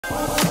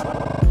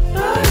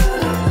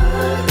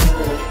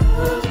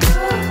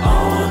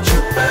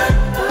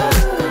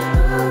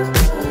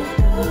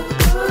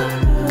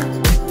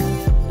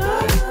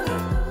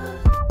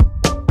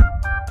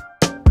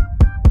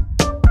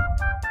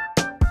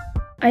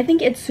I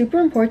think it's super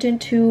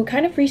important to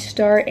kind of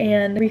restart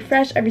and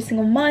refresh every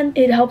single month.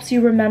 It helps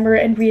you remember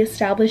and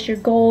reestablish your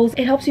goals.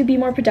 It helps you be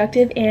more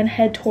productive and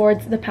head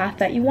towards the path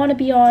that you want to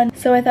be on.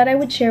 So I thought I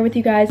would share with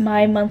you guys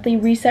my monthly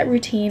reset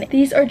routine.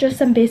 These are just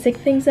some basic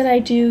things that I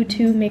do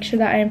to make sure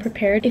that I am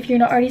prepared. If you're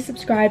not already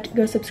subscribed,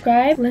 go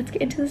subscribe. Let's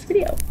get into this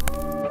video.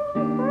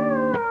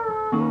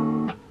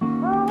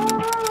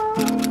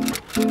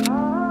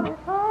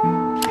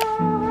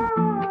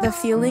 The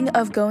feeling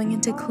of going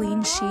into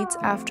clean sheets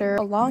after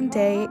a long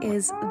day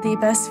is the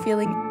best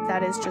feeling.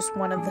 That is just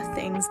one of the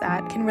things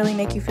that can really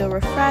make you feel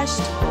refreshed.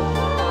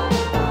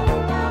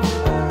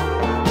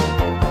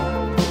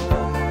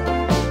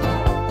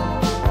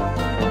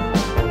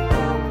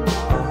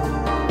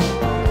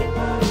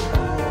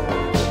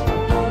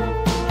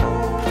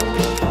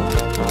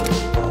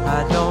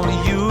 I don't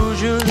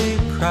usually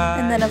cry.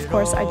 And then of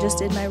course I just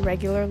did my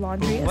regular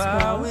laundry as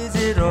well. Why is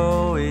it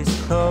always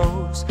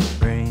close?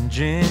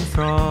 Ranging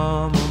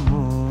from a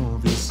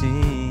movie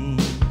scene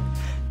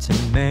to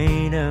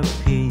made up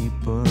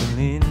people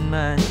in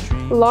my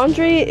dreams.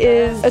 Laundry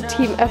is a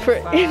team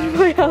effort in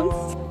my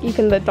house.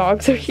 Even the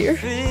dogs are here.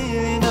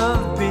 Feeling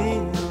of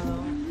being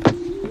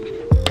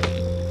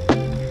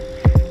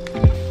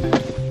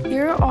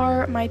Here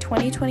are my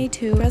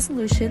 2022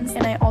 resolutions,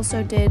 and I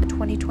also did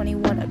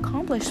 2021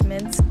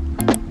 accomplishments.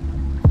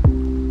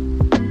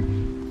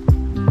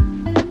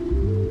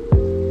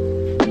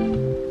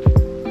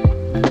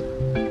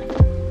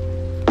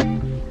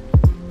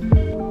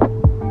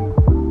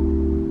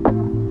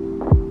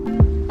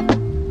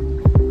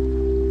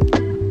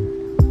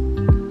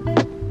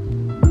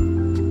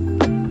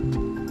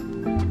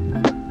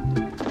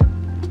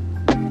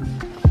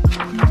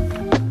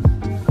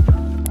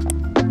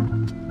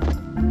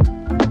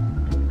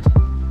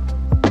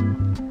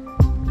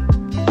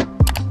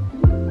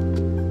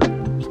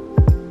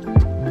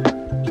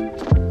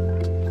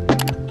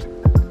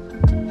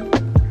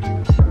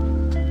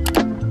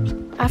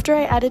 After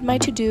I added my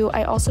to-do,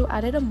 I also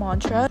added a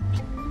mantra.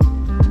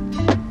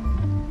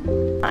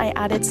 I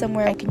added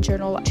somewhere I can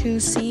journal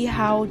to see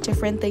how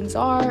different things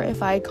are,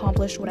 if I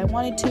accomplished what I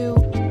wanted to.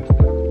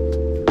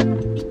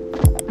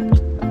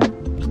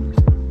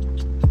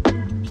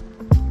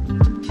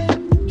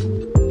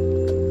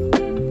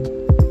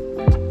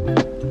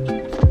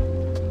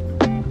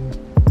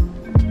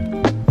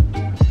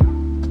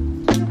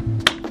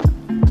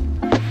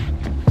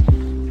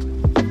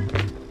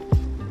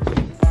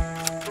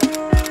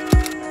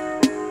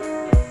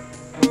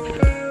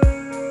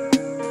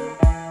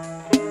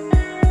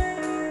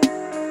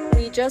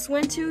 Just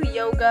went to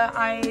yoga.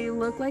 I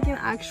look like an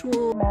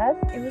actual mess.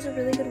 It was a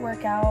really good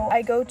workout.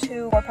 I go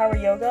to More Power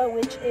Yoga,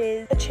 which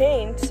is a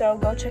chain, so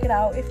go check it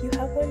out if you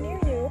have one near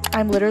you.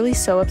 I'm literally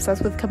so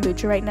obsessed with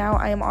kombucha right now.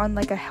 I am on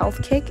like a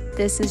health kick.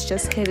 This is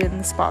just hitting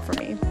the spot for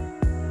me.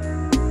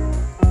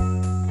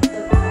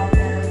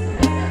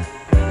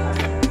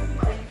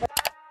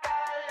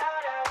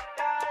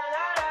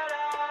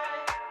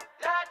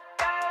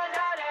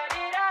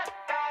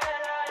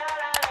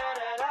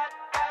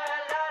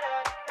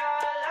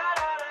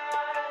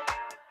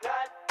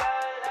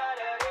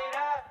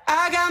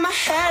 I got my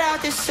head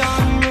out the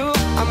sunroof.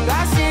 I'm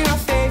blasting our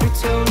favorite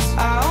tunes.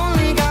 I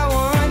only got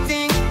one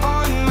thing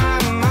on my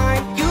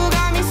mind. You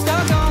got me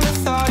stuck on the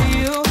thought of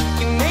you.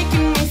 You're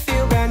making me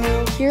feel brand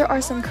new. Here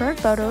are some current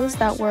photos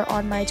that were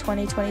on my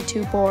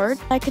 2022 board.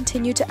 I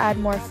continue to add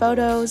more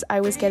photos. I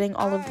was getting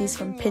all of these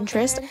from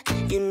Pinterest.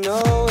 You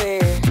know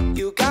it.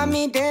 You got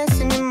me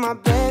dancing in my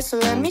bed, so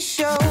let me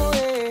show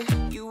it.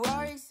 You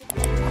are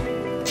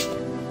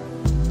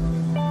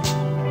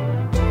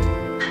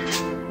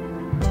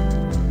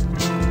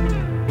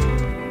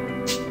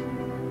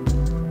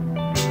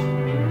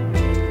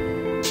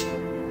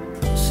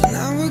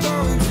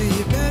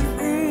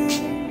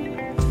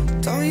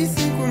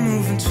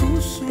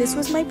This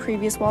was my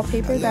previous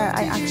wallpaper that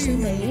I actually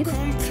made.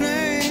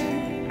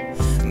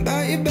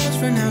 About your best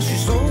friend, how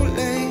she's so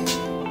late.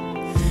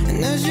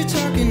 And as you're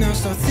talking, I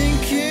start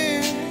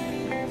thinking.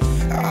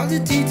 All the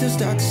details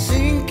start to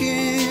sink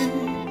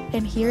in.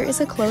 And here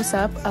is a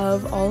close-up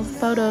of all the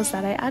photos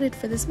that I added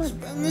for this month.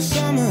 Spend the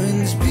summer in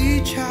this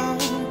beach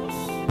house.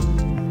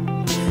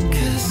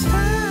 'Cause I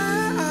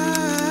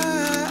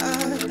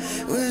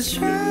was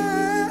right.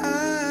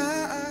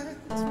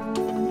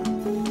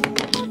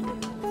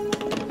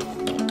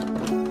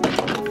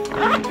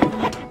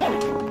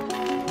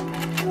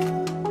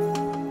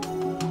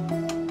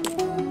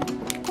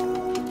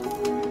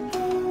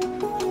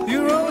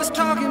 You're always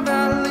talking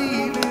about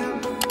leaving.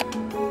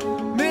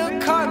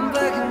 Milk carton,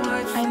 black and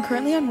white. I'm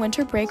currently on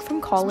winter break from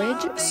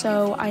college,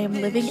 so I am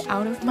living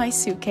out of my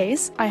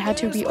suitcase. I had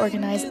to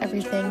reorganize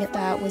everything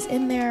that was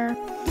in there.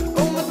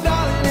 Oh my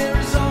darling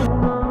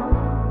Arizona,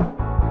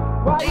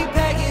 why are you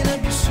packing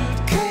up your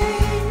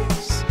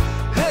suitcase?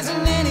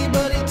 Hasn't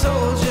anybody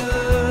told you?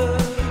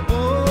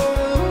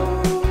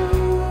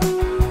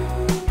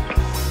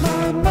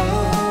 My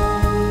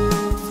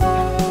mouth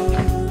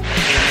on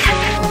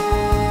fire,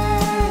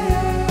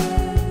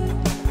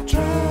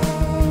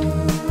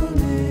 drowning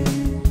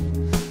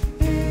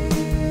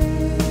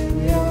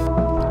in your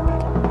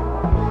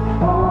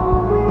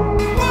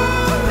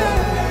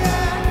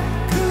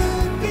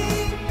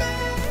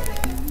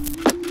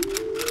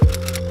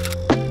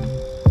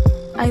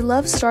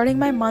love starting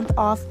my month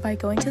off by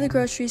going to the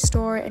grocery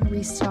store and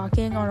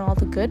restocking on all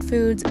the good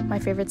foods, my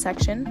favorite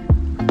section.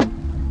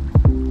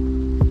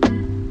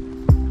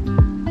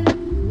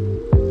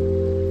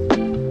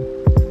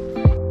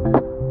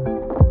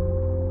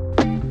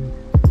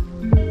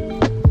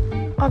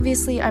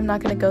 Obviously, I'm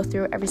not going to go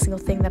through every single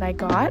thing that I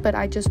got, but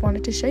I just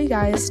wanted to show you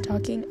guys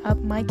stocking up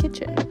my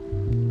kitchen.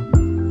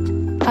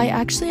 I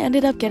actually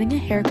ended up getting a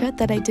haircut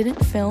that I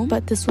didn't film,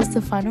 but this was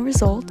the final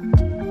result.